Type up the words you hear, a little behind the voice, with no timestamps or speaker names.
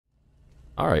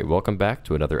Alright, welcome back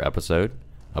to another episode.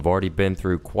 I've already been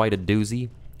through quite a doozy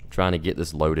trying to get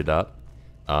this loaded up.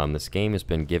 This game has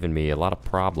been giving me a lot of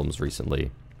problems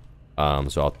recently.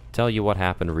 So I'll tell you what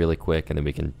happened really quick and then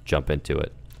we can jump into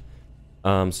it.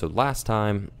 So last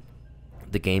time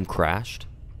the game crashed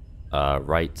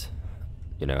right,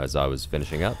 as I was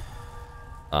finishing up.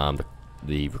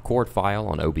 The record file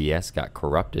on OBS got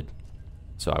corrupted,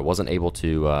 so I wasn't able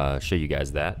to show you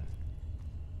guys that.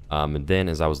 And then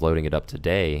as I was loading it up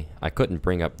today, I couldn't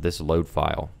bring up this load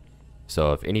file.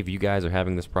 So if any of you guys are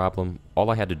having this problem, all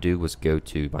I had to do was go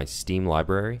to my Steam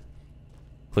library,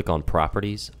 click on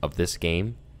properties of this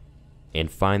game, and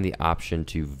find the option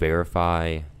to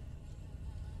verify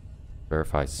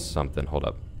something. Hold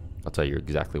up, I'll tell you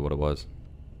exactly what it was.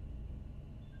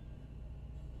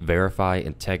 Verify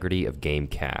integrity of game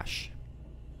cache.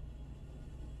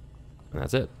 And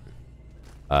that's it.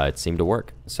 It seemed to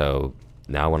work. So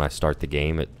now when I start the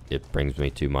game, it brings me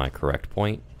to my correct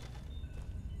point.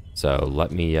 So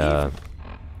let me,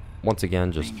 once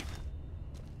again, just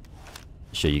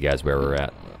show you guys where we're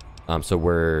at. So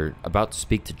we're about to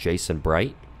speak to Jason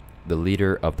Bright, the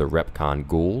leader of the Repcon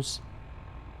Ghouls,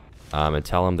 and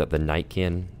tell him that the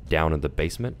Nightkin down in the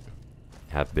basement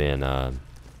have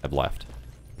left,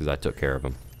 because I took care of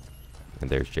them. And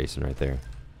there's Jason right there.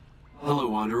 Hello,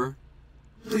 Wanderer.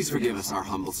 Please forgive us our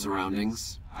humble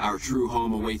surroundings. Our true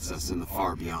home awaits us in the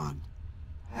far beyond.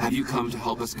 Have you come to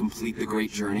help us complete the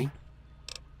great journey?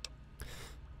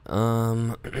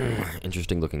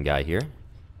 Interesting looking guy here.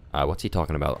 What's he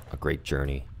talking about? A great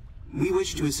journey? We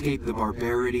wish to escape the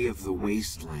barbarity of the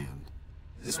wasteland,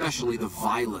 especially the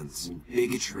violence and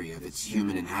bigotry of its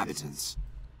human inhabitants.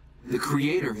 The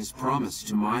Creator has promised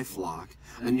to my flock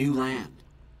a new land,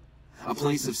 a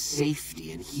place of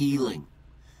safety and healing,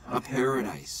 a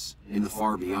paradise in the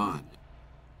far beyond.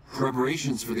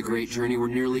 Preparations for the great journey were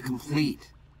nearly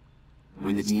complete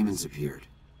when the demons appeared.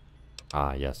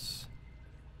 Ah, yes.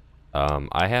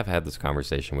 I have had this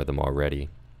conversation with him already,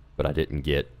 but I didn't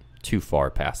get too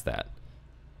far past that.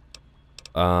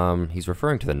 He's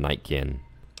referring to the Nightkin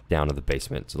down in the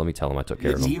basement, so let me tell him I took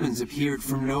care of him. The demons appeared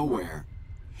from nowhere,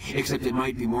 except it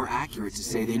might be more accurate to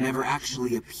say they never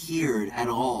actually appeared at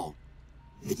all.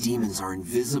 The demons are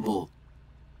invisible.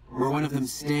 Where one of them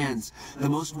stands, the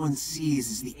most one sees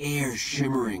is the air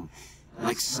shimmering,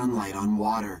 like sunlight on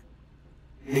water.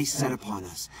 They set upon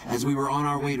us as we were on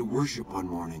our way to worship one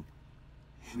morning.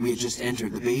 We had just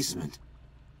entered the basement.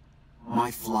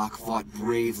 My flock fought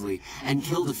bravely and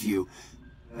killed a few,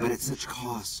 but at such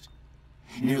cost.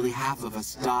 Nearly half of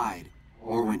us died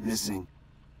or went missing.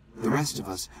 The rest of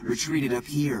us retreated up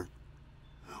here.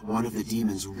 One of the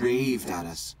demons raved at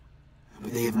us,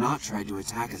 but they have not tried to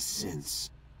attack us since.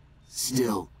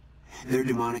 Still, their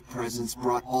demonic presence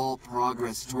brought all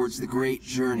progress towards the great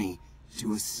journey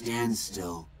to a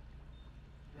standstill.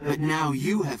 But now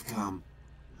you have come.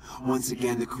 Once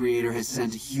again, the Creator has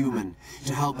sent a human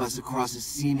to help us across a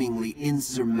seemingly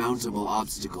insurmountable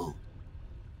obstacle.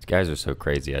 These guys are so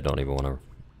crazy, I don't even want to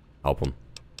help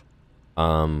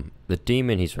them. The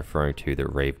demon he's referring to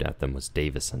that raved at them was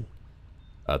Davison.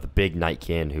 The big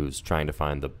Nightkin who's trying to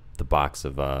find the box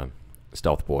of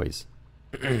stealth boys.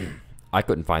 I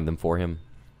couldn't find them for him.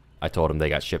 I told him they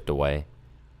got shipped away,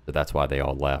 so that's why they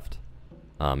all left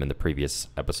in the previous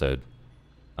episode.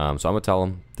 So I'm gonna tell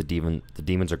him the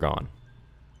demons are gone.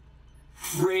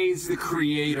 Praise the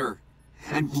Creator,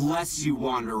 and bless you,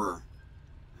 Wanderer.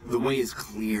 The way is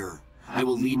clear. I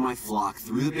will lead my flock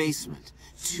through the basement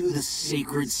to the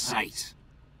sacred site.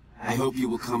 I hope you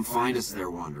will come find us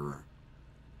there, Wanderer.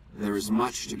 There is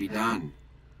much to be done.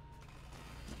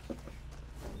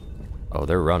 Oh,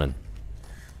 they're running.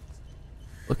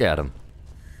 Look at them.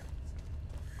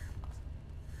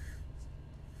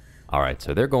 Alright,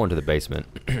 so they're going to the basement.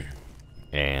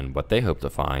 And what they hope to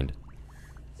find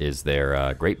is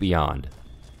their great beyond.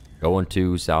 Going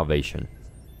to salvation.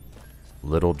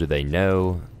 Little do they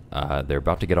know, they're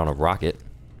about to get on a rocket.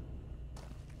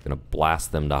 Gonna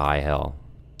blast them to high hell.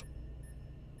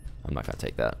 I'm not gonna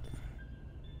take that.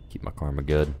 Keep my karma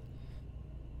good.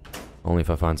 Only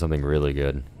if I find something really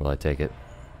good will I take it.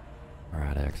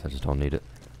 Alright, X, I just don't need it.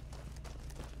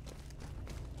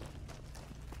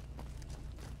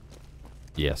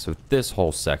 Yeah, so this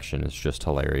whole section is just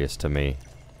hilarious to me.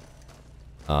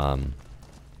 And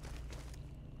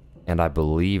I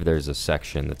believe there's a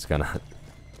section that's gonna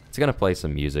play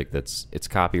some music it's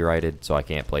copyrighted, so I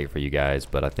can't play it for you guys,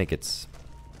 but I think it's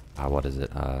what is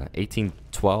it?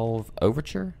 1812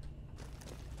 Overture?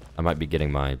 I might be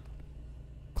getting my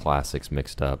classics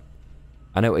mixed up.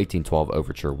 I know 1812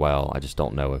 Overture well, I just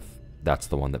don't know if that's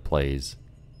the one that plays.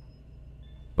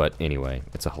 But anyway,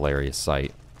 it's a hilarious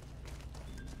sight.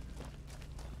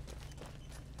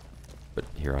 But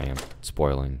here I am,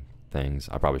 spoiling things.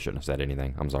 I probably shouldn't have said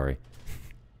anything. I'm sorry.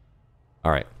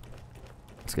 Alright.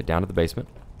 Let's get down to the basement.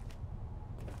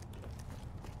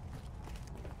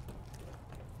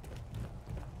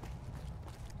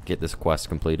 Get this quest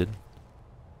completed.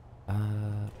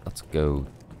 Let's go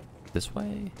this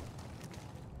way.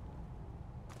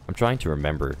 I'm trying to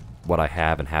remember what I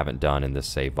have and haven't done in this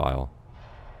save file.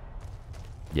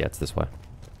 Yeah, it's this way.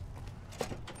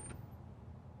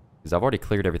 Because I've already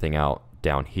cleared everything out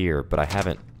down here, but I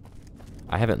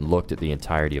haven't looked at the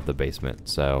entirety of the basement,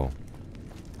 so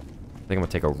I think I'm gonna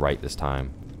take a right this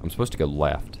time. I'm supposed to go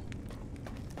left,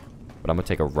 but I'm gonna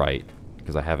take a right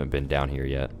because I haven't been down here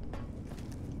yet.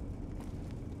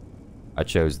 I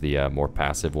chose the more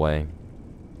passive way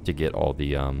to get all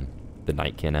the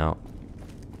nightkin out.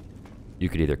 You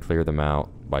could either clear them out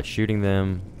by shooting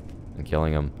them and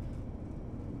killing them,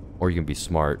 or you can be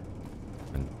smart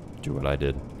and do what I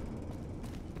did.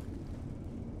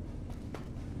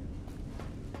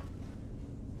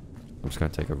 I'm just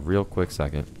gonna take a real quick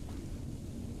second.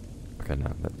 Okay,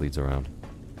 no, that leads around.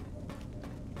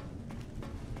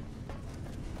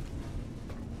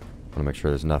 I wanna make sure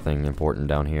there's nothing important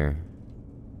down here.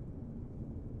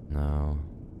 No.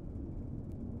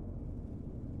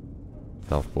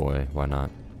 Stealth boy, why not?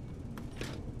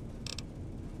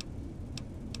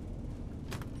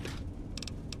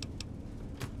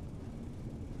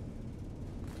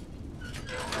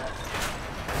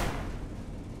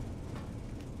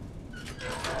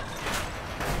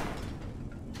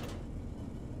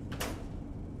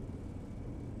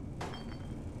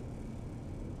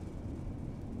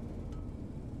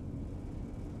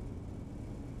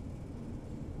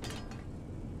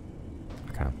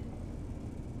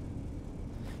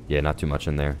 Yeah, not too much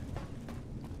in there.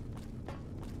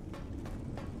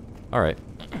 Alright.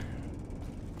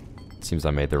 Seems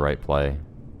I made the right play.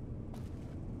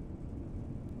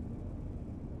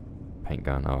 Paint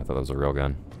gun. Oh, I thought that was a real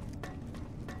gun.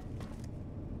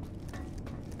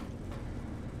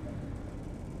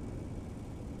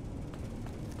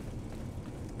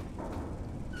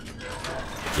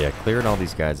 Yeah, clearing all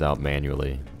these guys out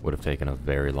manually would have taken a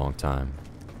very long time.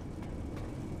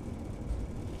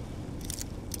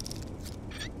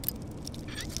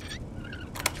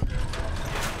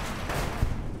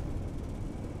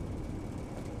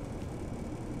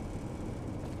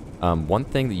 One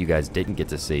thing that you guys didn't get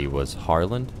to see was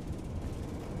Harland.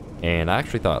 And I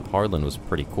actually thought Harland was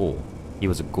pretty cool. He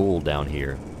was a ghoul down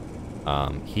here.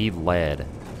 He led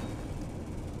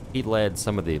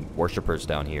some of the worshippers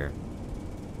down here.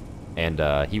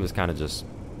 And he was kind of just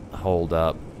holed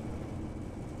up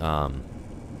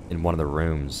in one of the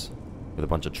rooms with a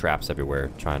bunch of traps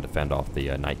everywhere trying to fend off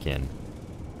the nightkin.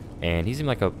 And he seemed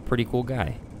like a pretty cool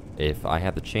guy. If I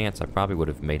had the chance, I probably would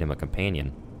have made him a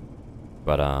companion.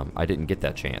 But I didn't get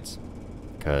that chance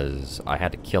because I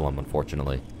had to kill him,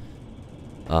 unfortunately.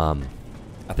 I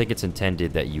think it's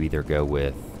intended that you either go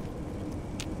with...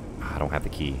 I don't have the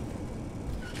key.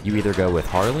 You either go with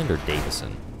Harland or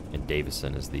Davison. And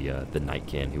Davison is the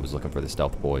nightkin who was looking for the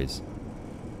stealth boys.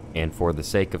 And for the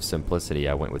sake of simplicity,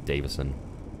 I went with Davison.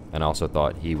 And I also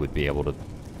thought he would be able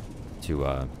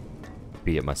to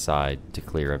be at my side to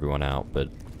clear everyone out. But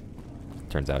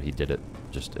turns out he did it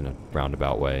just in a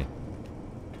roundabout way.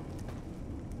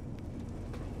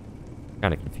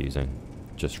 Kind of confusing,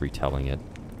 just retelling it.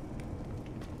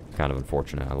 Kind of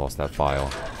unfortunate I lost that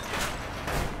file.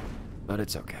 But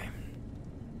it's okay.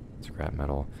 Scrap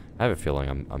metal. I have a feeling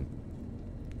I'm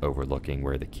overlooking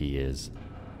where the key is.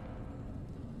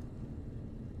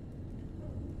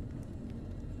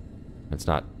 It's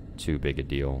not too big a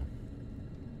deal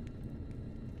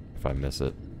if I miss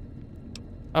it.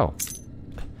 Oh.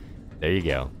 There you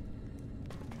go.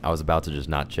 I was about to just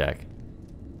not check.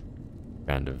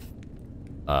 Kind of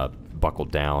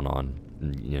buckled down on,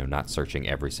 you know, not searching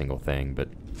every single thing, but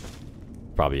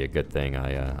probably a good thing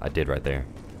I did right there.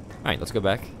 All right, let's go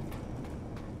back.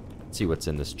 See what's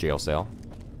in this jail cell.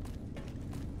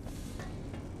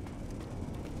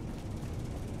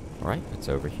 All right, it's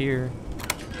over here.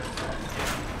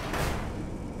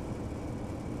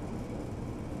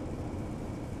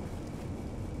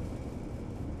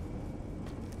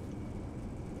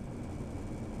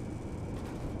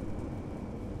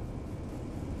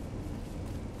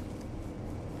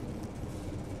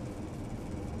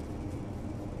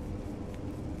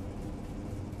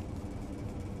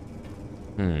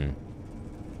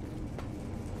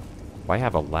 Why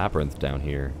have a labyrinth down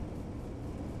here?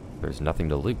 There's nothing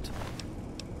to loot.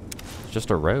 It's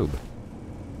just a robe.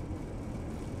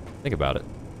 Think about it.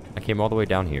 I came all the way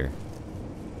down here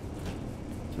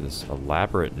through this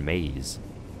elaborate maze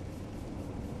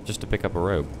just to pick up a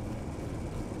robe.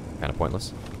 Kind of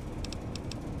pointless.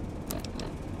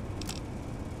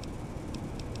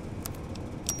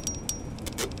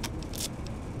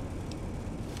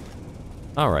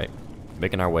 Alright,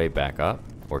 making our way back up,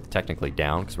 or technically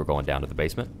down, because we're going down to the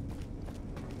basement.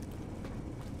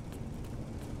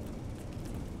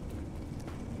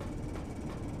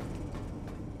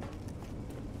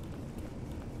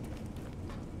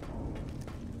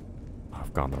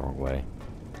 I've gone the wrong way.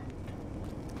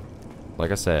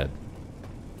 Like I said,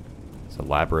 it's an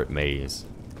elaborate maze.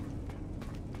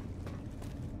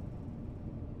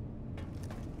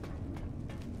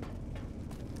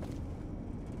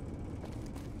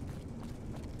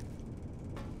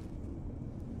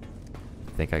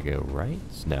 I think I go right?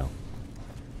 No.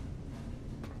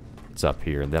 It's up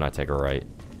here, and then I take a right.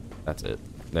 That's it.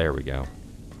 There we go.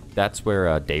 That's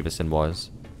where Davison was.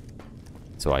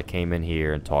 So I came in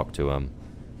here and talked to him.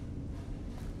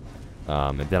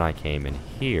 And then I came in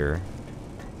here.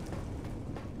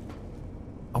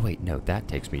 Oh wait, no, that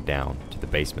takes me down to the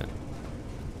basement.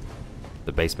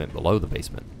 The basement below the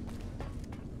basement.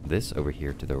 This over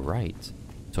here to the right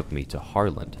took me to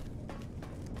Harland.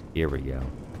 Here we go.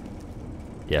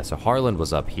 Yeah, so Harland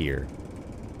was up here,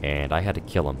 and I had to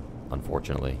kill him,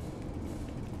 unfortunately.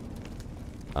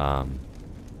 But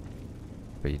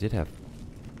you did have...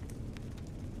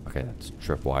 Okay, that's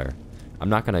tripwire. I'm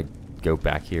not gonna go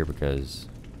back here because...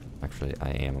 Actually, I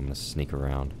am. I'm gonna sneak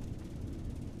around.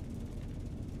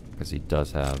 Because he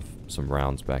does have some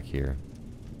rounds back here.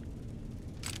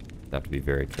 Have to be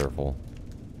very careful.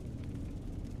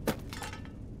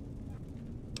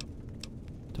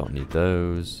 Don't need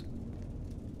those.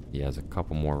 He has a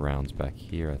couple more rounds back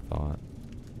here, I thought.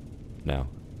 No.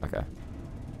 Okay.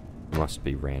 Must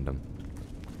be random.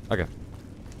 Okay.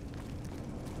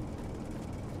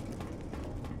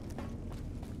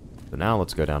 So now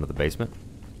let's go down to the basement.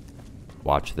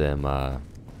 Watch them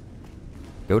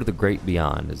go to the great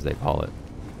beyond, as they call it.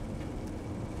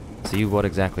 See what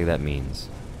exactly that means.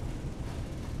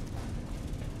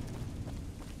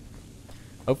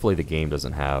 Hopefully the game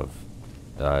doesn't have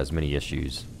as many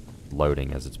issues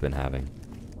loading as it's been having.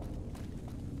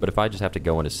 But if I just have to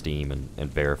go into Steam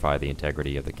and verify the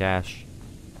integrity of the cache,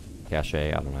 I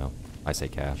don't know, I say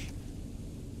cache,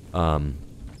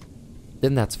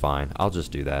 then that's fine. I'll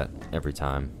just do that every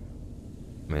time.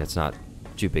 I mean, it's not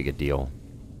too big a deal,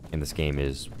 and this game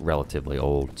is relatively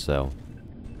old, so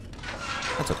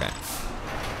that's okay.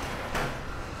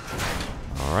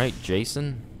 Alright,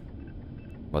 Jason.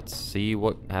 Let's see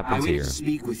what happens here. I wish to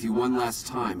speak with you one last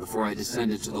time before I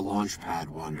descend into the launch pad,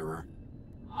 Wanderer.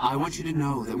 I want you to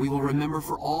know that we will remember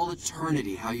for all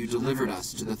eternity how you delivered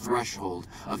us to the threshold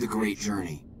of the great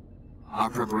journey. Our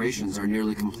preparations are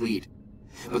nearly complete,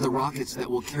 but the rockets that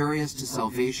will carry us to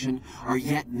salvation are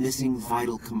yet missing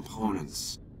vital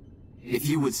components. If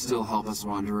you would still help us,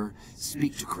 Wanderer,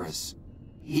 speak to Chris.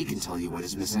 He can tell you what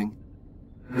is missing.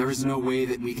 There is no way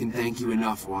that we can thank you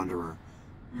enough, Wanderer.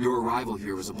 Your arrival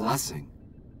here was a blessing.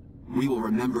 We will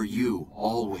remember you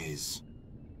always.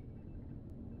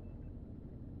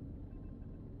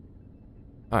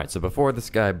 Alright, so before this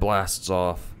guy blasts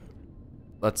off,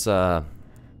 let's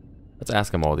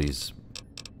ask him all these,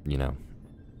 you know,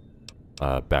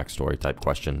 backstory type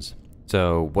questions.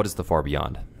 So, what is the far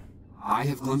beyond? I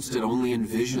have glimpsed it only in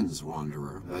visions,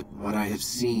 Wanderer, but what I have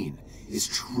seen is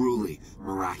truly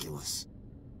miraculous.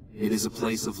 It is a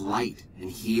place of light and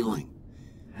healing,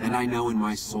 and I know in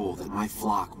my soul that my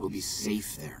flock will be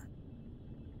safe there.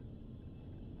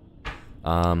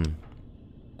 And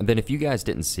then if you guys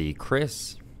didn't see,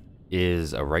 Chris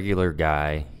is a regular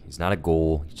guy. He's not a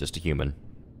ghoul, he's just a human.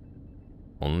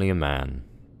 Only a man.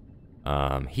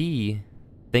 He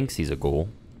thinks he's a ghoul,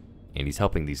 and he's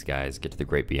helping these guys get to the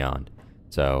great beyond.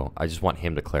 So I just want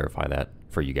him to clarify that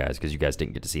for you guys, because you guys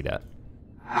didn't get to see that.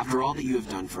 After all that you have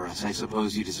done for us, I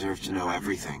suppose you deserve to know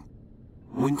everything.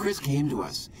 When Chris came to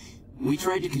us, we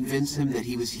tried to convince him that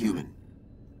he was human.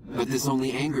 But this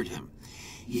only angered him.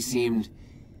 He seemed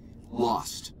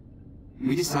lost.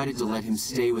 We decided to let him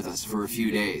stay with us for a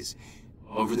few days,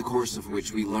 over the course of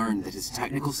which we learned that his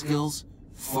technical skills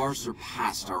far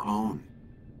surpassed our own.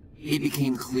 It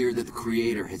became clear that the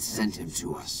Creator had sent him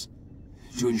to us,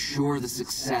 to ensure the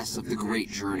success of the great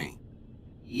journey.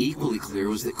 Equally clear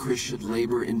was that Chris should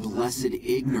labor in blessed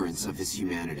ignorance of his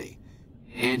humanity,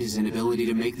 and his inability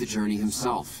to make the journey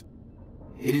himself.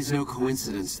 It is no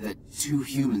coincidence that two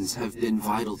humans have been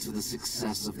vital to the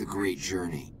success of the great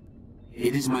journey.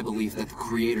 It is my belief that the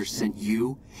Creator sent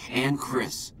you and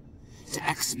Chris to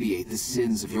expiate the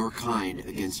sins of your kind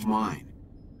against mine.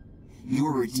 You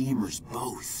are redeemers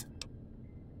both.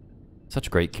 Such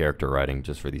great character writing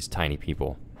just for these tiny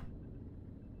people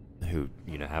who,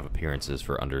 you know, have appearances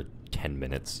for under 10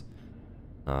 minutes.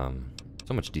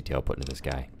 So much detail put into this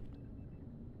guy.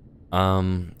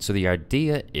 So the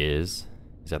idea is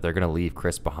that they're going to leave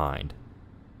Chris behind.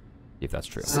 If that's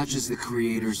true. Such is the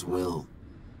Creator's will.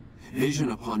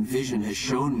 Vision upon vision has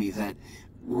shown me that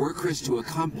were Chris to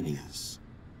accompany us,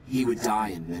 he would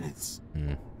die in minutes.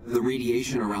 The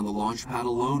radiation around the launch pad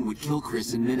alone would kill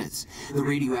Chris in minutes. The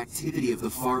radioactivity of the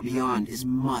far beyond is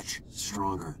much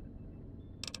stronger.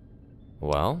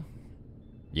 Well,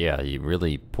 yeah, you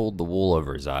really pulled the wool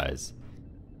over his eyes.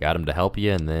 Got him to help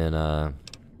you and then,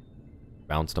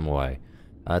 bounced him away.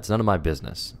 It's none of my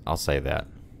business. I'll say that.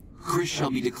 Chris shall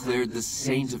be declared the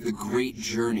saint of the great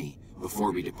journey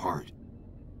before we depart.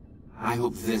 I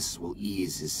hope this will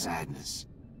ease his sadness.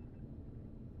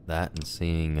 That and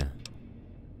seeing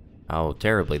how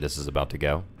terribly this is about to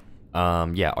go.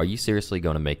 Yeah, are you seriously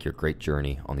going to make your great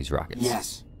journey on these rockets?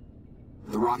 Yes.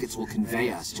 The rockets will convey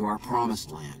us to our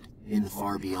promised land in the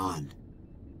far beyond.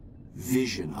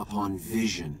 Vision upon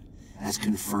vision has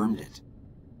confirmed it.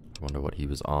 I wonder what he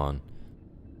was on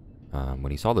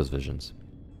when he saw those visions.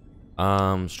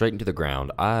 Straight into the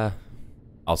ground.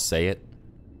 I'll say it,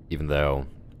 even though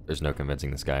there's no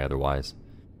convincing this guy otherwise.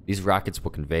 These rockets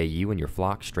will convey you and your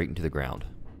flock straight into the ground.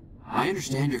 I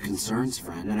understand your concerns,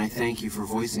 friend, and I thank you for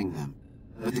voicing them.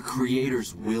 But the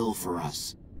Creator's will for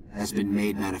us has been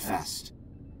made manifest.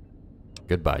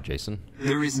 Goodbye, Jason.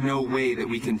 There is no way that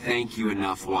we can thank you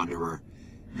enough, Wanderer.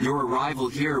 Your arrival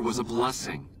here was a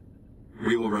blessing.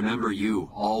 We will remember you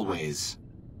always.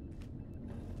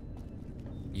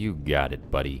 You got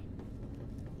it, buddy.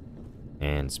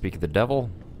 And speak of the devil,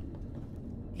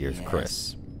 here's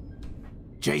Chris.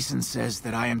 Jason says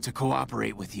that I am to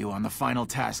cooperate with you on the final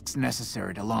tasks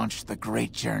necessary to launch the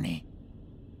great journey.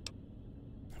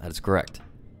 That is correct.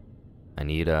 I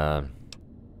need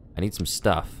some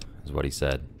stuff, is what he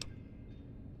said.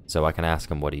 So I can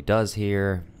ask him what he does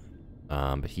here,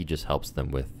 but he just helps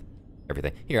them with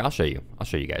everything. Here, I'll show you. I'll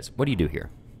show you guys. What do you do here?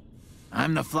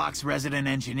 I'm the flock's resident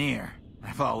engineer.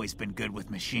 I've always been good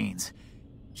with machines.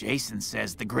 Jason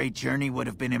says the great journey would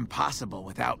have been impossible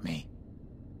without me.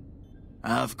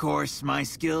 Of course, my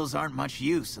skills aren't much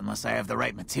use unless I have the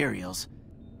right materials.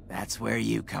 That's where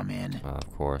you come in.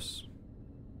 Of course.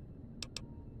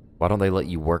 Why don't they let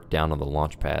you work down on the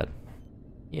launch pad?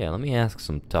 Yeah, let me ask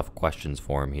some tough questions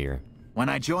for him here. When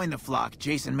I joined the flock,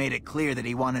 Jason made it clear that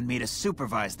he wanted me to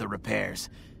supervise the repairs,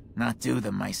 not do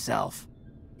them myself.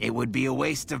 It would be a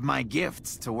waste of my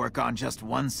gifts to work on just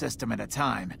one system at a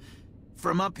time.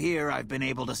 From up here, I've been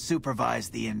able to supervise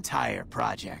the entire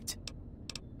project.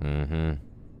 I'm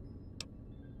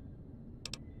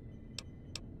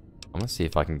gonna see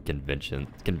if I can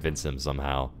convince him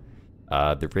somehow.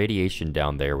 The radiation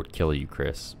down there would kill you,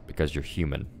 Chris, because you're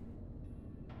human.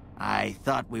 I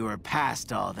thought we were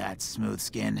past all that, Smooth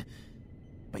Skin.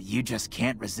 But you just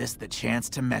can't resist the chance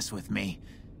to mess with me.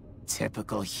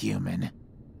 Typical human.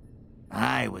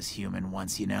 I was human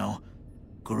once, you know.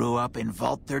 Grew up in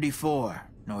Vault 34,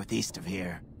 northeast of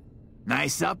here.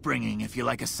 Nice upbringing if you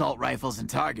like assault rifles and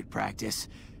target practice.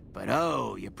 But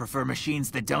oh, you prefer machines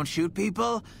that don't shoot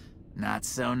people? Not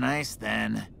so nice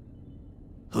then.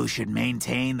 Who should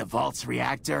maintain the Vault's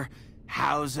reactor?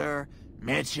 Hauser?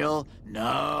 Mitchell?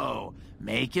 No.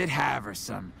 Make it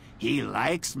Haversam. He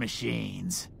likes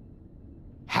machines.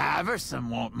 Haversam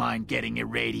won't mind getting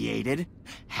irradiated.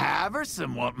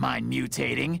 Haversam won't mind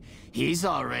mutating. He's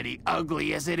already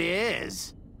ugly as it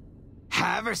is.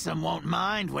 Haversam won't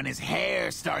mind when his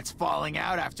hair starts falling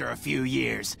out after a few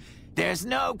years. There's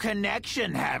no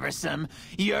connection, Haversam.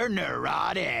 You're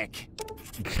neurotic.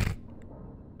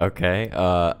 Okay,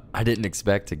 I didn't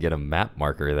expect to get a map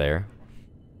marker there.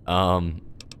 Yeah,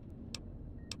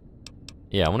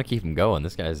 I want to keep him going.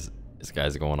 This guy's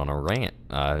going on a rant.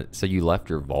 So you left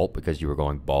your vault because you were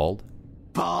going bald?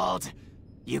 Bald?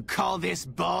 You call this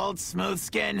bald,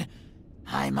 Smoothskin?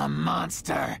 I'm a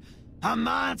monster. A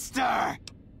monster!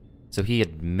 So he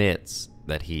admits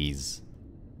that he's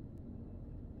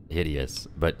hideous,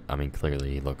 but, I mean,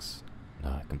 clearly he looks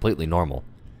completely normal.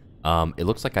 It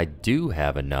looks like I do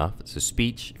have enough. So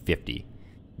speech, 50.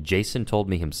 Jason told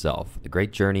me himself, the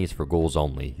great journey is for ghouls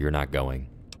only. You're not going.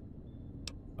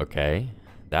 Okay.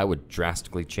 That would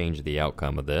drastically change the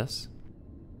outcome of this.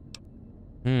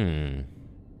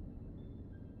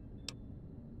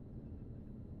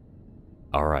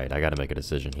 Alright, I gotta make a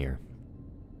decision here.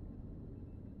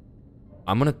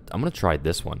 I'm gonna try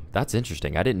this one. That's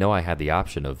interesting. I didn't know I had the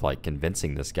option of, like,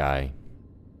 convincing this guy.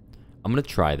 I'm gonna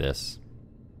try this.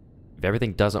 If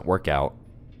everything doesn't work out,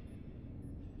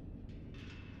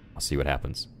 I'll see what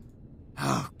happens.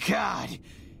 Oh, God.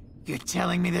 You're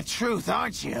telling me the truth,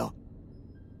 aren't you?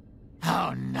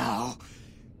 Oh, no.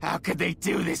 How could they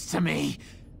do this to me?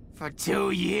 For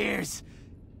 2 years.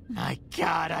 My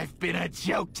God, I've been a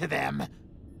joke to them.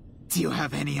 Do you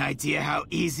have any idea how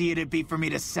easy it'd be for me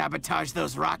to sabotage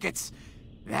those rockets?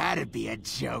 That'd be a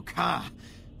joke, huh?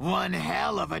 One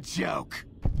hell of a joke.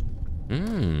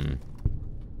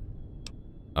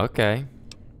 Okay.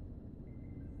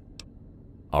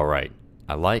 Alright.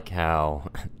 I like how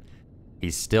he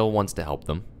still wants to help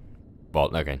them.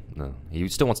 Well, okay, no. He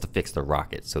still wants to fix the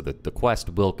rocket, so that the quest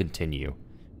will continue.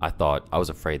 I was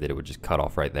afraid that it would just cut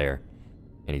off right there,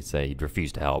 and he'd say he'd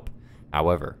refuse to help.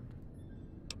 However,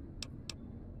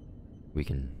 we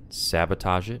can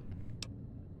sabotage it,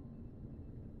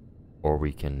 or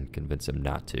we can convince him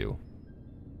not to.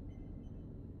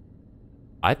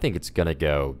 I think it's gonna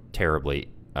go terribly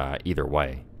either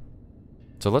way.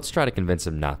 So let's try to convince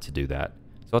him not to do that.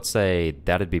 So let's say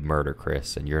that'd be murder,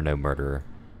 Chris, and you're no murderer.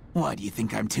 What, you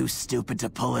think I'm too stupid to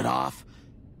pull it off?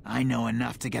 I know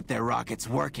enough to get their rockets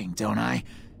working, don't I?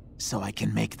 So I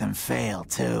can make them fail,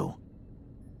 too.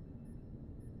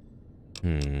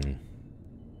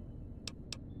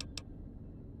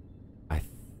 I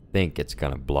think it's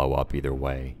gonna blow up either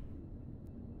way.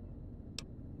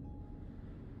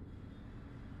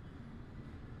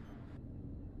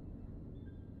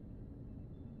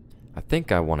 I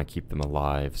think I want to keep them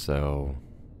alive, so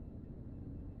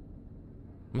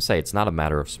I'm gonna say it's not a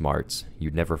matter of smarts.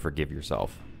 You'd never forgive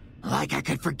yourself. Like I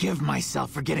could forgive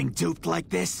myself for getting duped like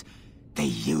this? They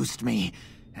used me,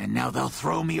 and now they'll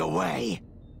throw me away.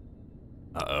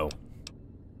 Uh-oh.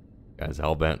 Guy's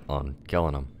hellbent on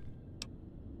killing him.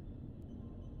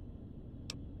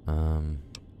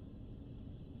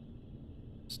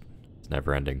 It's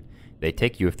never ending. They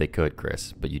take you if they could,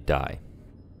 Chris, but you die.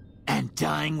 And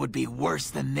dying would be worse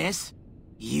than this?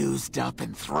 Used up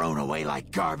and thrown away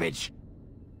like garbage?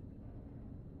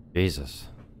 Jesus.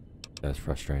 That's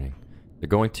frustrating. They're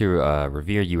going to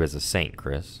revere you as a saint,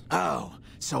 Chris. Oh,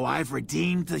 so I've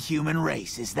redeemed the human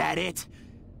race, is that it?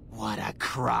 What a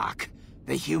crock.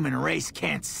 The human race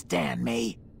can't stand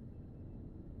me.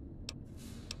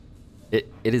 It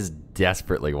is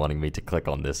desperately wanting me to click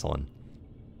on this one.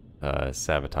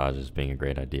 Sabotage is being a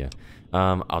great idea.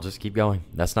 I'll just keep going.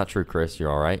 That's not true, Chris.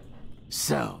 You're alright?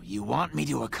 So, you want me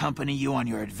to accompany you on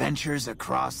your adventures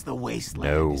across the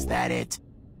wasteland, No. Is that it?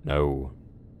 No.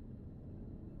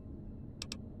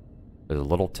 There's a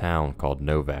little town called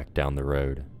Novak down the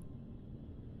road.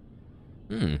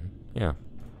 Yeah.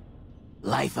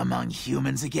 Life among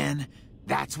humans again?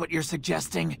 That's what you're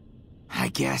suggesting? I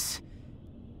guess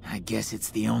it's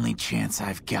the only chance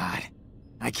I've got.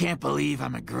 I can't believe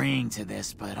I'm agreeing to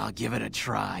this, but I'll give it a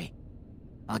try.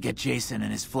 I'll get Jason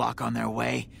and his flock on their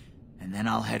way, and then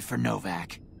I'll head for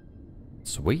Novak.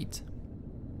 Sweet.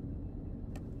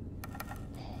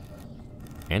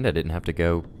 And I didn't have to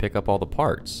go pick up all the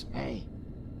parts. Hey.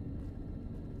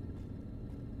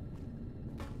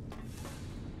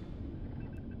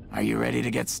 Are you ready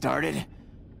to get started?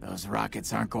 Those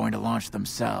rockets aren't going to launch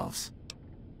themselves.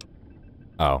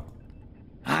 Oh.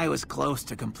 I was close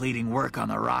to completing work on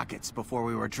the rockets before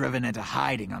we were driven into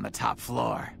hiding on the top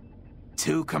floor.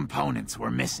 2 components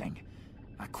were missing.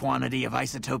 A quantity of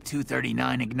isotope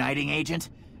 239 igniting agent,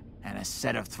 and a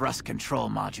set of thrust control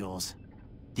modules.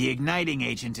 The igniting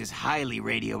agent is highly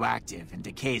radioactive and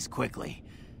decays quickly.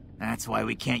 That's why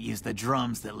we can't use the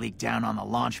drums that leak down on the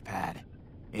launch pad.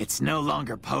 It's no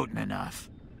longer potent enough.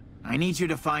 I need you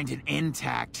to find an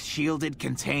intact, shielded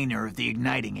container of the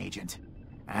igniting agent.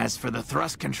 As for the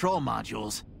thrust control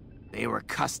modules, they were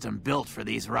custom built for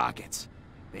these rockets.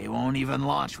 They won't even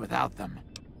launch without them.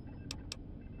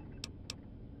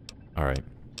 Alright.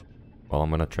 Well, I'm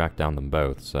gonna track down them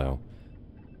both, so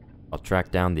I'll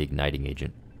track down the igniting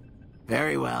agent.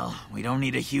 Very well. We don't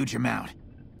need a huge amount.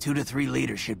 2 to 3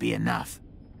 liters should be enough.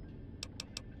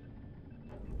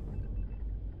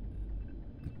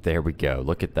 There we go.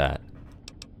 Look at that.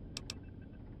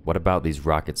 What about these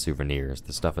rocket souvenirs?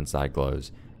 The stuff inside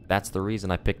glows. That's the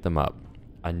reason I picked them up.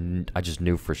 I just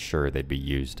knew for sure they'd be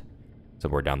used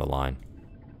somewhere down the line.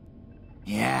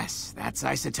 Yes, that's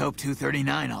isotope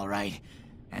 239, all right.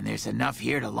 And there's enough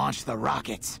here to launch the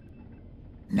rockets.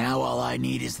 Now all I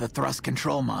need is the thrust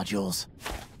control modules.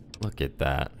 Look at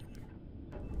that.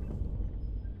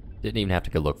 Didn't even have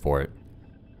to go look for it.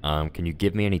 Can you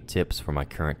give me any tips for my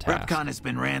current task? Repcon has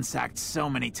been ransacked so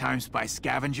many times by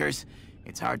scavengers,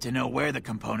 it's hard to know where the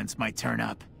components might turn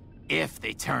up. If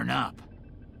they turn up.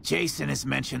 Jason has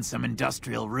mentioned some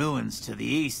industrial ruins to the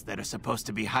east that are supposed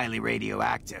to be highly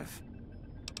radioactive.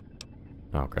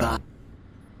 Oh, God.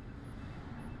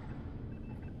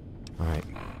 Alright,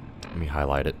 let me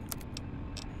highlight it.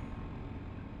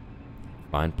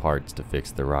 Find parts to fix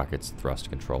the rocket's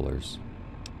thrust controllers.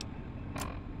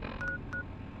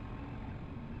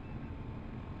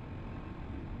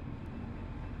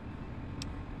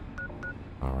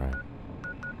 Alright.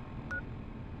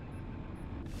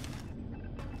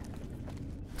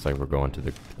 Looks like we're going to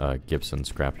the Gibson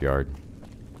scrapyard.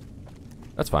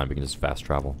 That's fine, we can just fast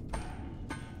travel.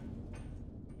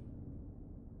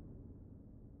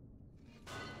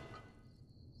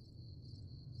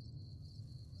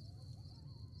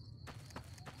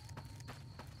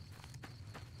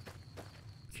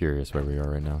 Curious where we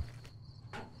are right now.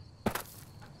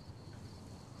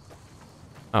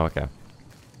 Oh, okay.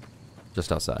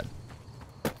 Just outside.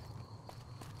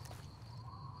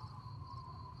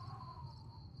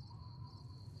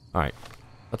 Alright,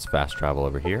 let's fast travel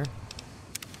over here.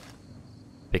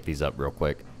 Pick these up real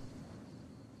quick.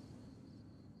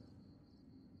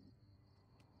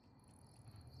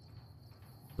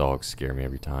 Dogs scare me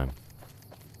every time.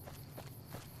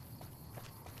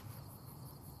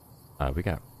 We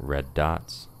got red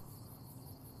dots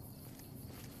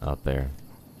out there.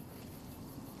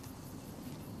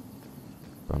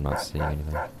 But I'm not seeing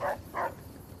anything.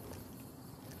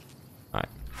 Alright.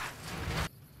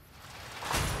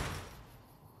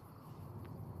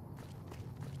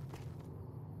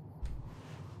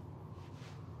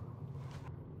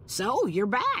 So, you're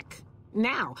back.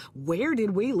 Now, where did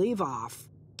we leave off?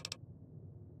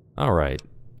 Alright.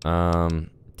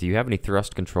 Do you have any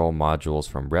thrust control modules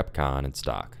from Repcon in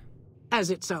stock? As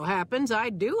it so happens,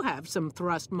 I do have some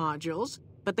thrust modules,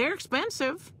 but they're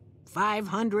expensive.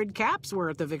 500 caps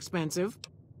worth of expensive.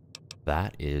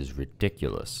 That is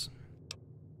ridiculous.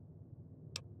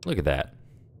 Look at that.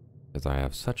 Because I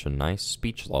have such a nice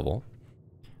speech level,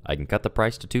 I can cut the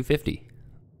price to $250.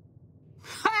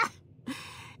 Ha!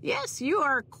 Yes, you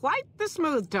are quite the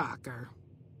smooth talker.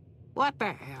 What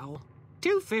the hell?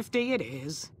 $250 it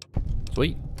is.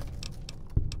 Sweet.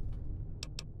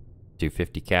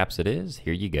 250 caps it is.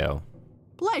 Here you go.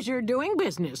 Pleasure doing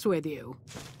business with you.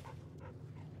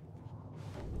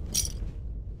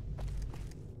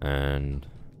 And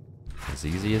as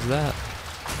easy as that.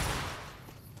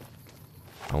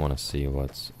 I want to see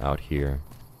what's out here.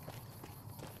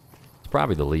 It's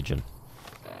probably the Legion.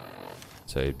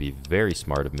 So it'd be very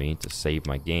smart of me to save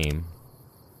my game.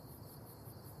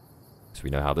 Because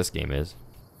we know how this game is.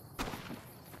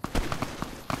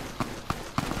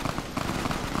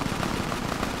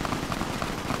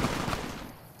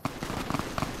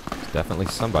 Definitely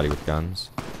somebody with guns.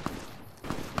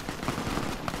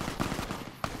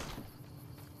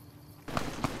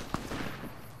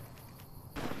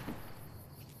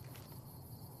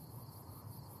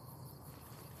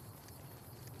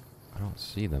 I don't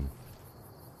see them.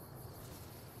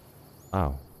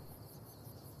 Oh.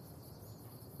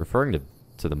 Referring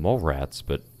to the mole rats,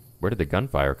 but where did the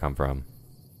gunfire come from?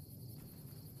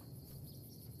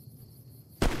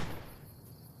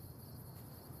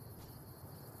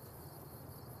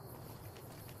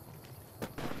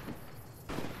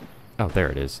 Oh, there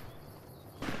it is.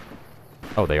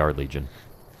 Oh, they are Legion.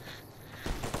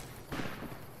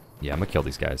 Yeah, I'm gonna kill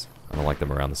these guys. I don't like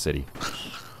them around the city.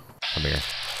 Come here.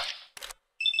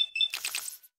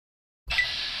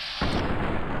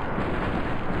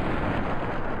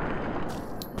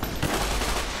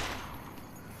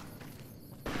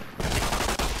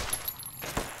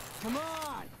 Come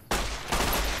on!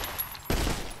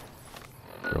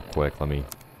 Real quick, let me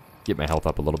get my health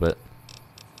up a little bit.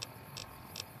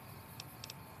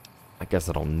 I guess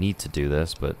I don't need to do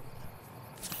this, but...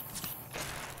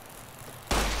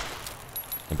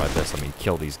 And by this, I mean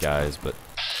kill these guys, but...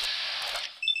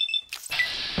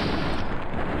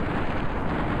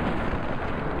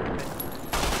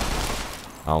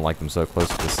 I don't like them so close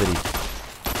to the city.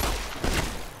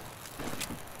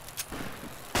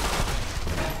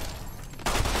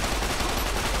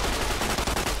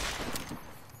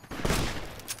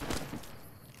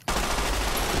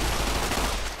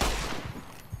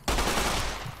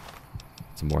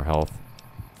 Some more health.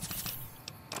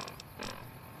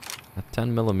 That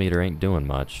 10mm ain't doing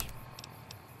much.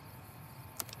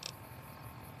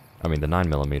 I mean the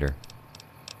 9mm.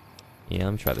 Yeah,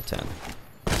 let me try the 10.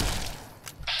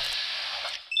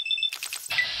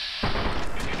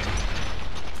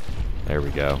 There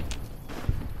we go.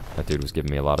 That dude was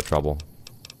giving me a lot of trouble.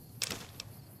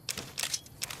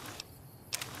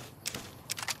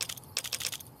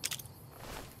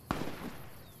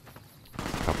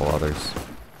 A couple others.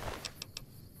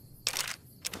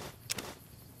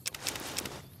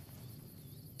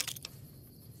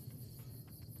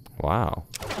 Wow.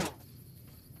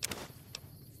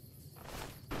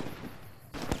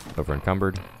 over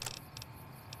encumbered.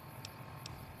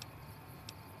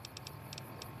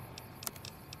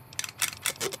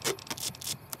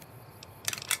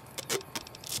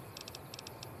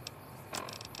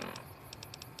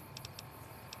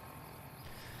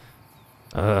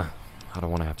 I don't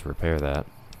want to have to repair that.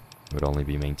 It would only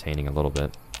be maintaining a little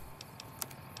bit.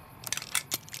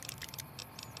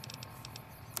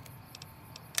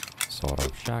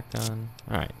 Sawed-off shotgun.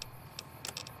 Alright.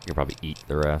 You can probably eat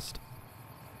the rest.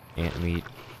 Ant meat.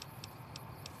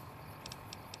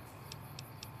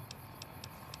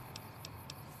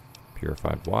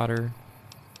 Purified water.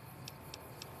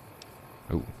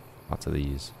 Oh, lots of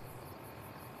these.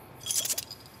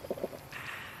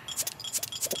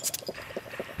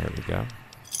 There we go.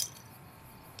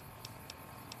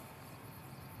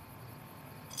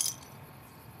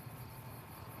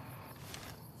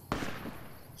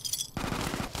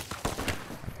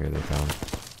 Here they come.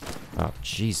 Oh,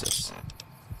 Jesus.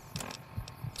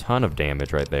 Ton of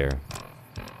damage right there.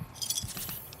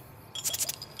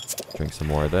 Drink some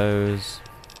more of those.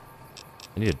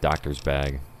 I need a doctor's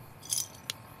bag.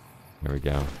 There we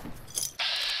go.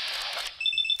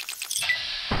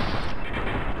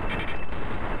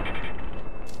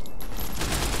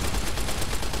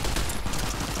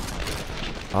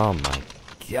 Oh my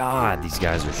god, these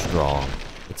guys are strong.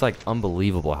 It's like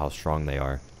unbelievable how strong they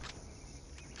are.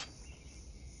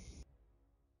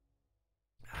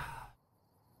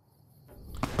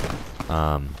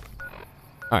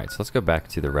 Alright, so let's go back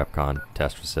to the Repcon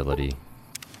test facility.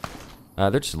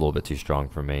 They're just a little bit too strong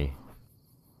for me.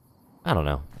 I don't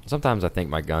know. Sometimes I think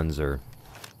my guns are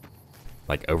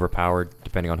like overpowered,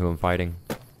 depending on who I'm fighting.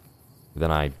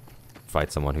 Then I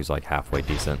fight someone who's like halfway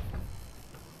decent.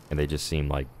 And they just seem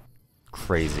like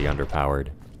crazy underpowered.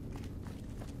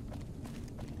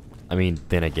 I mean,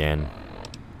 then again,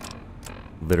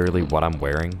 literally what I'm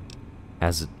wearing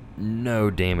has no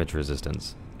damage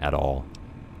resistance at all.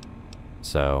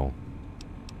 So,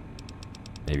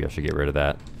 maybe I should get rid of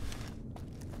that.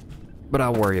 But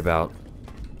I'll worry about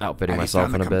outfitting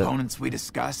myself in a bit. The components we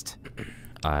discussed?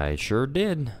 I sure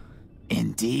did.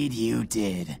 Indeed you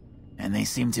did. And they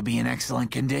seem to be in excellent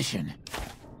condition.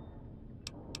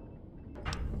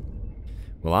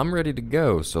 Well, I'm ready to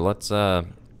go, so let's, the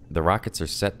rockets are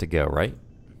set to go, right?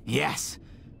 Yes.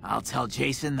 I'll tell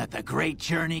Jason that the great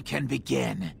journey can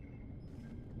begin.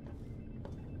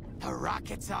 The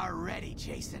rockets are ready,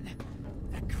 Jason.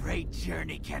 The great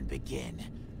journey can begin.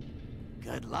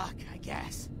 Good luck, I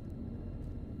guess.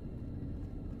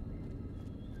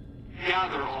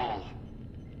 Gather all.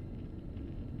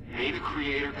 May the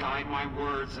Creator guide my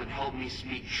words and help me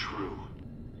speak true.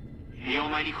 The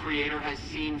Almighty Creator has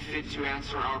seen fit to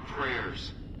answer our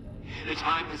prayers. The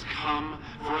time has come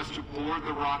for us to board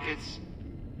the rockets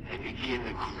and begin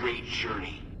the great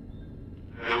journey.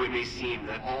 Though it may seem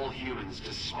that all humans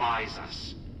despise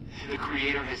us, the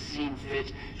Creator has seen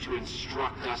fit to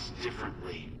instruct us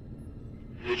differently.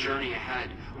 The journey ahead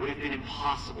would have been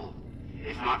impossible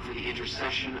if not for the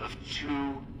intercession of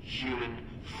two human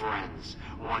friends,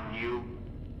 one new,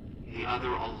 the other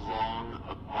a long,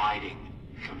 abiding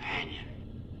companion.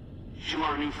 To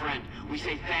our new friend, we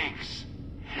say thanks,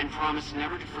 and promise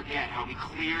never to forget how he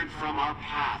cleared from our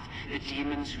path the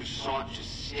demons who sought to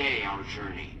stay our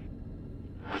journey.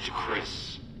 But to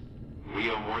Chris, we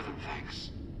owe more than thanks.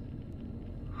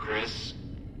 Chris,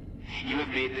 you have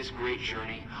made this great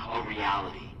journey a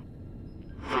reality.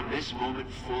 From this moment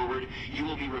forward, you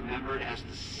will be remembered as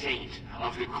the saint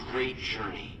of the great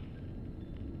journey.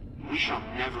 We shall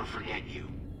never forget you.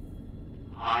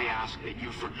 I ask that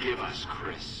you forgive us,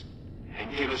 Chris,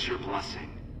 and give us your blessing,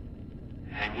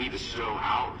 and we bestow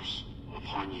ours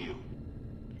upon you.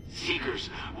 Seekers,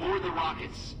 board the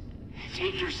rockets.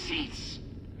 Take your seats.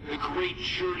 The great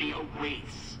journey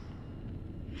awaits.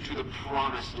 To the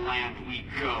promised land we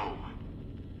go.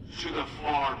 To the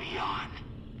far beyond.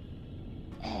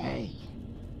 Hey.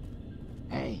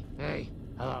 Hey. Hey.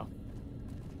 Hello.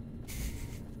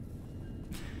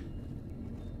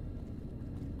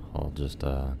 All just,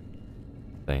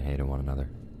 saying hey to one another.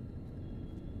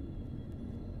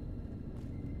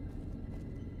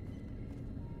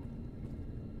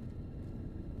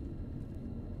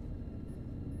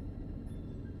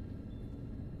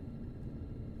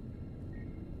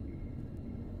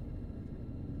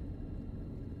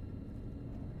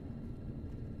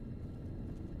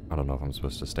 I don't know if I'm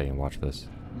supposed to stay and watch this.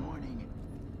 Morning.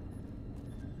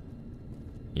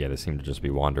 Yeah, they seem to just be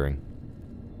wandering.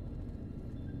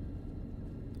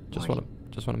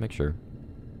 Just want to make sure.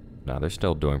 No, they're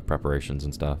still doing preparations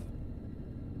and stuff.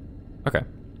 Okay.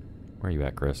 Where are you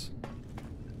at, Chris?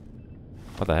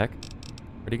 What the heck?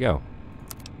 Where'd he go?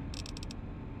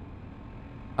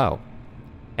 Oh.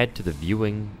 Head to the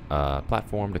viewing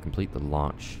platform to complete the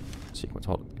launch sequence.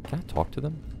 Hold on. Can I talk to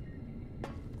them?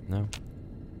 No?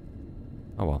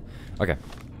 Oh, well. Okay.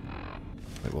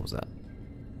 Wait, what was that?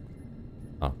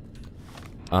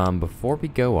 Oh. Before we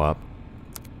go up,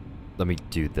 let me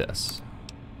do this.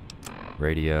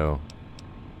 Radio.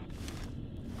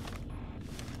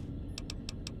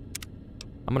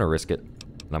 I'm gonna risk it.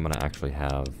 And I'm gonna actually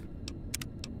have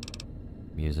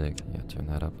music. Yeah, turn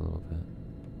that up a little bit.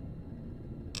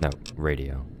 No,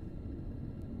 radio.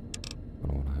 I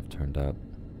don't want to have turned up.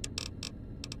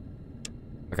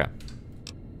 Okay.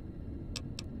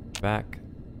 Back.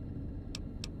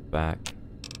 Back.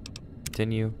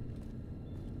 Continue.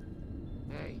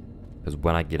 Hey. Because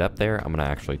when I get up there, I'm going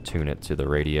to actually tune it to the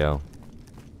radio.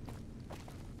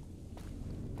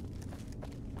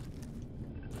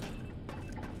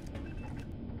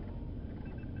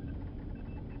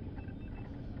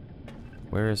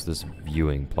 Where is this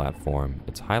viewing platform?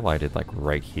 It's highlighted like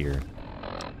right here.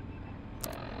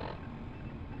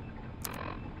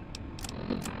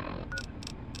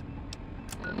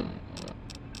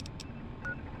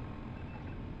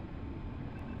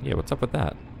 Yeah, what's up with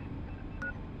that?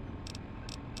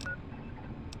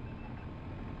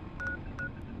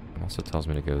 It also tells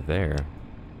me to go there.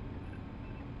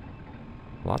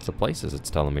 Lots of places it's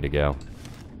telling me to go.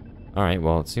 Alright,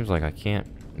 well, it seems like I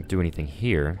can't do anything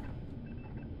here.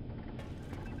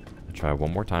 I'll try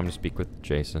one more time to speak with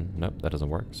Jason. Nope, that doesn't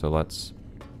work. So let's...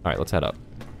 Alright, let's head up.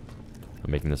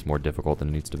 I'm making this more difficult than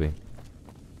it needs to be.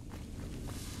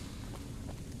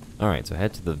 Alright, so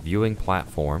head to the viewing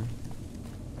platform.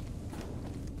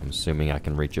 I'm assuming I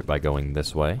can reach it by going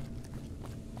this way.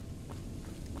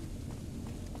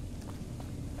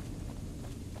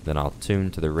 Then I'll tune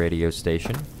to the radio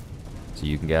station so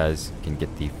you guys can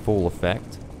get the full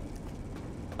effect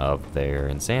of their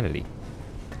insanity.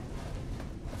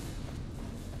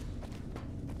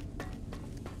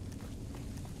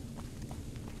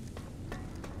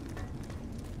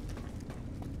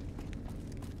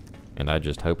 And I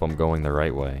just hope I'm going the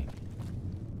right way.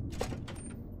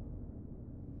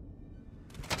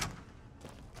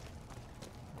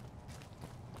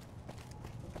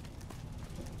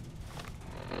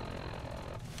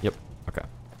 Yep, okay.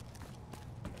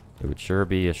 It would sure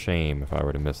be a shame if I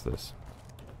were to miss this.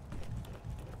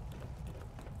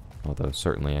 Although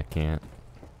certainly I can't.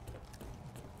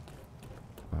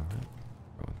 Alright,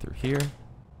 going through here.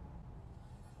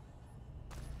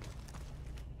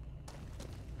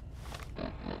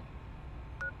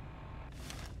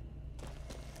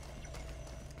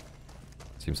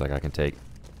 Seems like I can take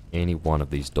any one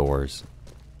of these doors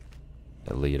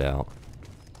that lead out.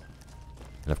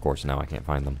 And of course now I can't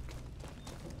find them.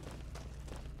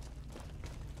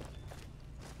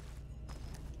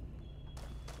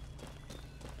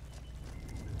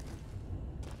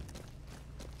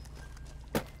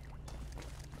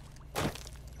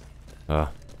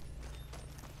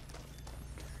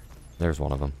 There's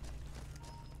one of them.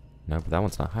 No, but that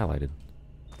one's not highlighted.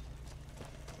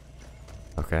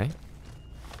 Okay.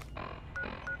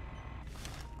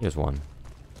 Here's one.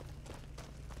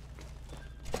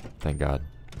 Thank God.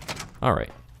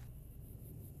 Alright.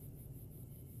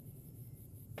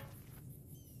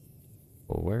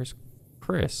 Well, where's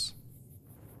Chris?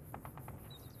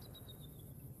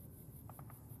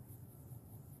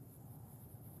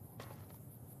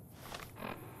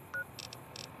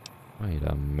 Wait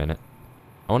a minute.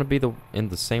 I want to be in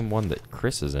the same one that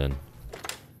Chris is in.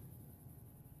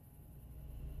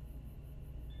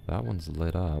 That one's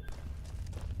lit up.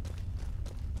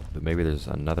 But maybe there's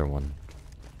another one.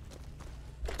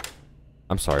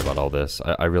 I'm sorry about all this.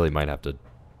 I really might have to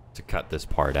cut this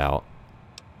part out.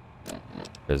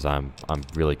 Because I'm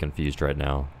really confused right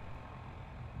now.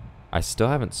 I still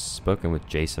haven't spoken with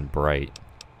Jason Bright.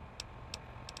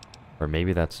 Or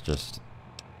maybe that's just...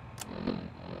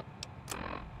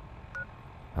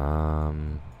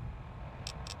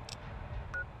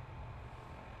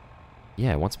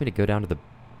 Yeah, it wants me to go down to the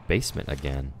basement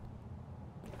again.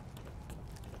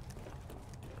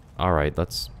 Alright,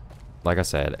 let's... Like I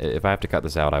said, if I have to cut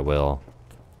this out, I will.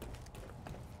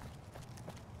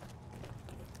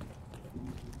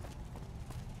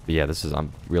 But yeah, this is...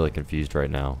 I'm really confused right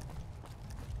now.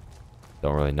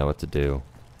 Don't really know what to do.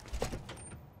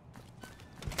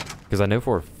 Because I know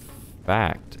for a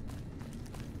fact...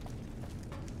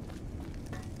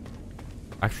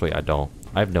 Actually, I don't.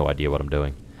 I have no idea what I'm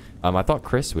doing. I thought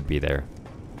Chris would be there.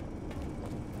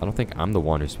 I don't think I'm the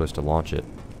one who's supposed to launch it.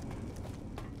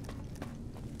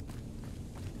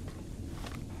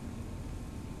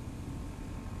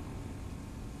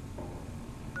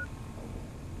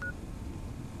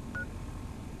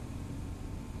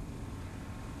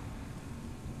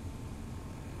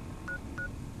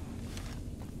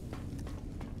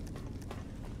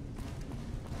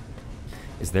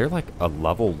 Is there like a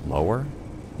level lower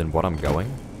than what I'm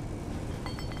going?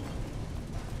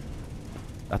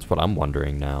 That's what I'm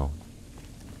wondering now.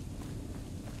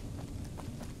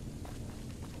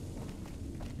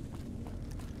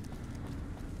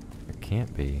 There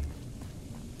can't be.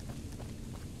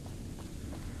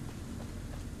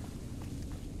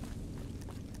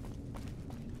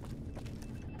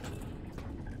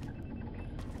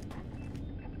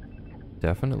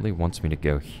 Definitely wants me to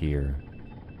go here.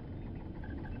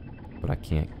 But I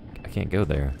can't go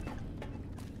there.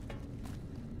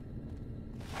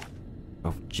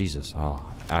 Oh, Jesus. Oh,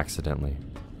 accidentally.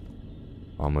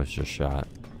 Almost just shot.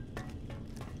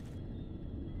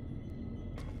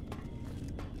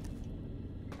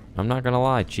 I'm not gonna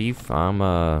lie, Chief.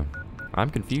 I'm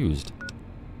confused.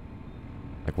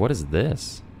 Like, what is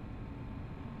this?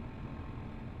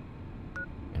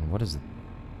 And what is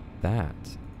that?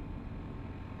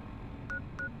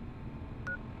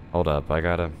 Hold up, I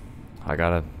gotta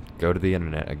go to the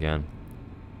internet again.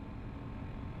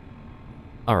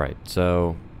 Alright,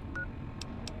 so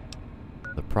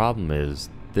the problem is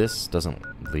this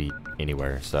doesn't lead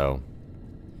anywhere, so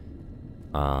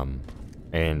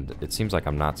and it seems like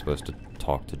I'm not supposed to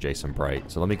talk to Jason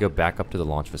Bright. So let me go back up to the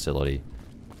launch facility.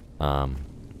 Some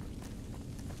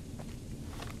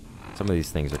of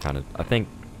these things are kind of, I think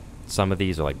some of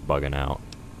these are like bugging out.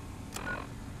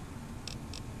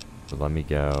 So let me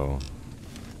go.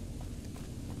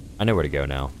 I know where to go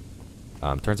now.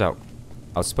 Turns out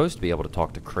I was supposed to be able to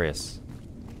talk to Chris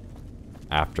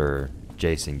after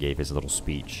Jason gave his little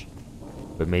speech.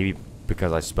 But maybe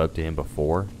because I spoke to him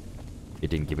before, it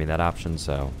didn't give me that option,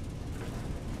 so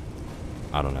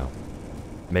I don't know.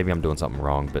 Maybe I'm doing something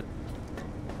wrong, but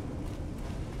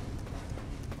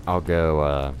I'll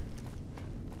go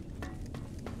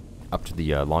up to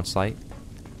the launch site,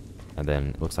 and then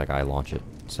it looks like I launch it.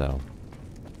 So,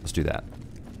 let's do that.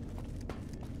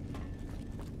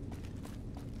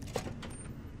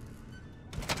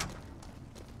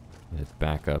 Head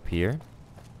back up here.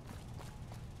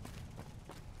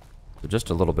 So just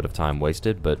a little bit of time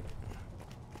wasted, but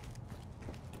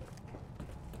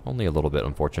only a little bit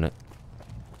unfortunate.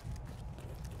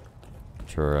 I'm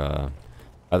sure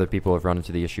other people have run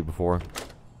into the issue before.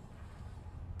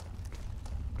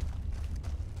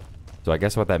 So I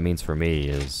guess what that means for me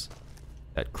is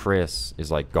that Chris is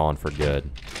like gone for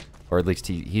good, or at least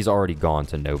he's already gone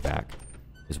to Novak,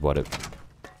 is what it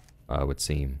would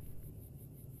seem.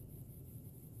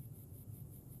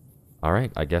 All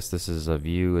right, I guess this is a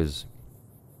view as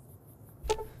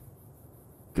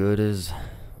good as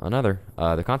another.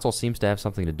 The console seems to have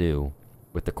something to do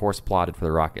with the course plotted for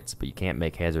the rockets, but you can't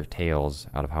make heads or tails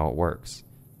out of how it works.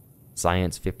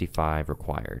 Science 55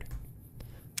 required.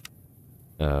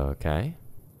 Okay.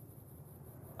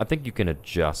 I think you can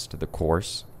adjust the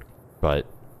course, but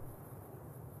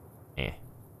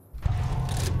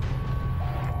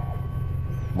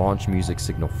Launch music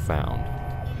signal found.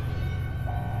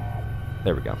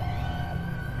 There we go.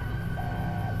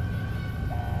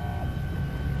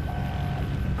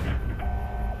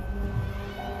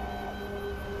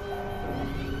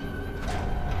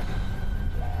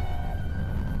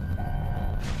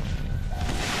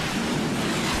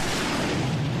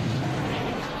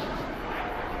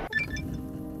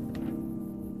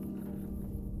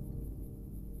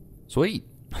 Sweet.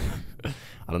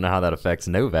 I don't know how that affects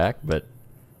Novak, but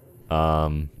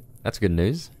that's good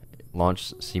news.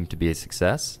 Launch seemed to be a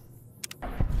success.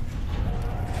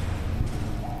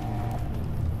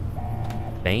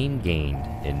 Bane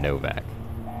gained in Novak.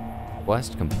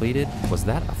 Quest completed. Was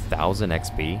that 1,000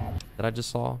 XP that I just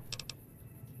saw?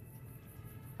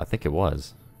 I think it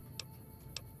was.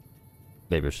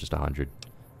 Maybe it's just 100.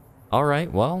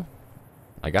 Alright, well,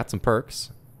 I got some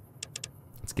perks.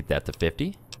 Let's get that to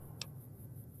 50.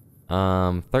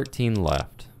 13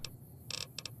 left.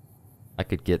 I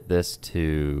could get this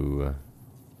to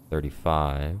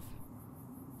 35.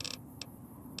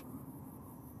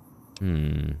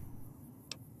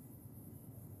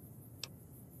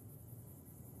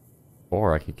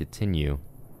 Or I could continue.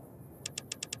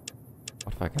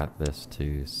 What if I got this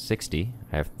to 60?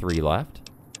 I have 3 left.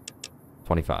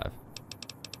 25.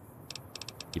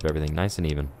 Keep everything nice and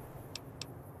even.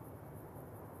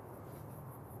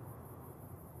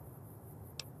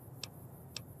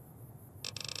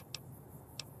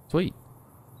 Sweet.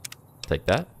 Take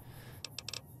that.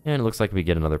 And it looks like we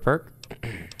get another perk.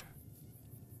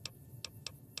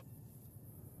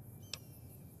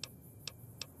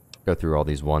 Go through all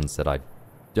these ones that I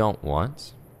don't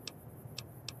want.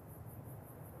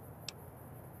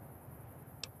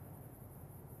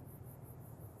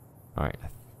 Alright, I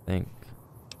think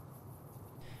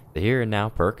The Here and Now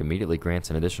perk immediately grants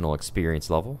an additional experience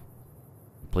level,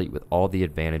 complete with all the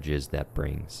advantages that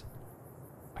brings.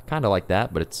 I kind of like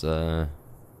that, but it's, I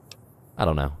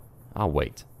don't know. I'll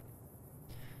wait.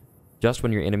 Just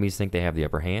when your enemies think they have the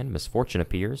upper hand, Misfortune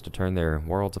appears to turn their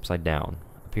worlds upside down.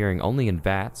 Appearing only in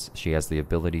VATS, she has the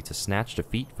ability to snatch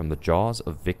defeat from the jaws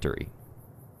of victory.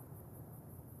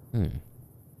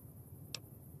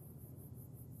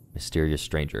 Mysterious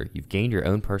Stranger. You've gained your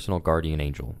own personal guardian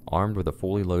angel, armed with a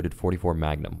fully loaded 44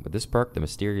 Magnum. With this perk, the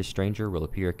Mysterious Stranger will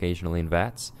appear occasionally in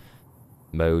VATS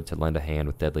mode to lend a hand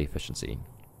with deadly efficiency.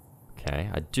 Okay,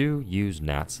 I do use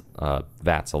VATS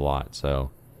a lot,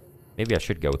 so maybe I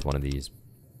should go with one of these.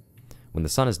 When the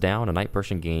sun is down, a night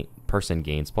person gains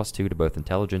 +2 to both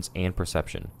intelligence and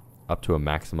perception, up to a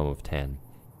maximum of 10.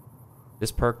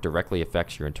 This perk directly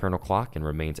affects your internal clock and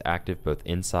remains active both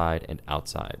inside and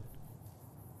outside.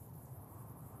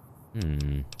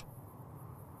 Okay.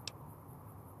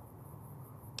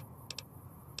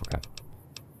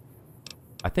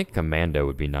 I think Commando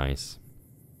would be nice.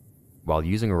 While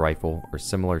using a rifle or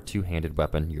similar two-handed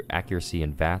weapon, your accuracy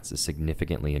in VATS is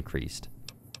significantly increased.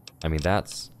 I mean,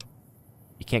 that's...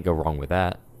 You can't go wrong with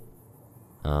that.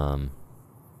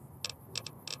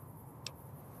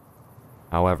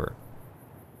 However,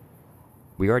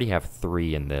 we already have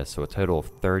 3 in this, so a total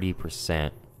of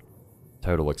 30%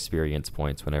 total experience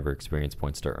points whenever experience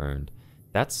points are earned.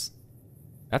 That's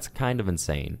kind of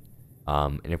insane.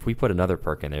 And if we put another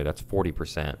perk in there, that's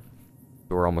 40%.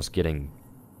 So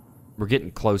we're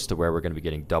getting close to where we're going to be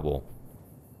getting double.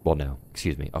 Well, no,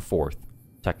 excuse me, a fourth,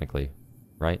 technically,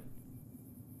 right?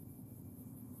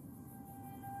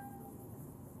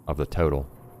 Of the total.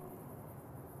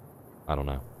 I don't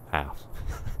know, half.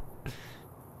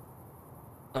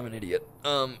 I'm an idiot.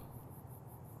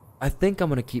 I think I'm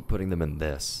going to keep putting them in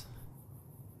this.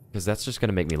 Because that's just going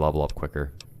to make me level up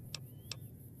quicker.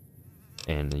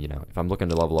 And, you know, if I'm looking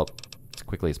to level up as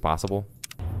quickly as possible,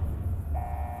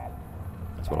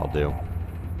 that's what I'll do.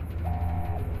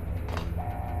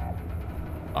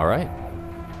 Alright.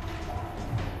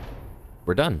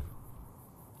 We're done.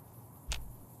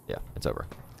 Yeah, it's over.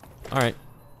 Alright.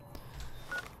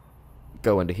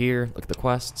 Go into here, look at the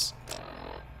quests.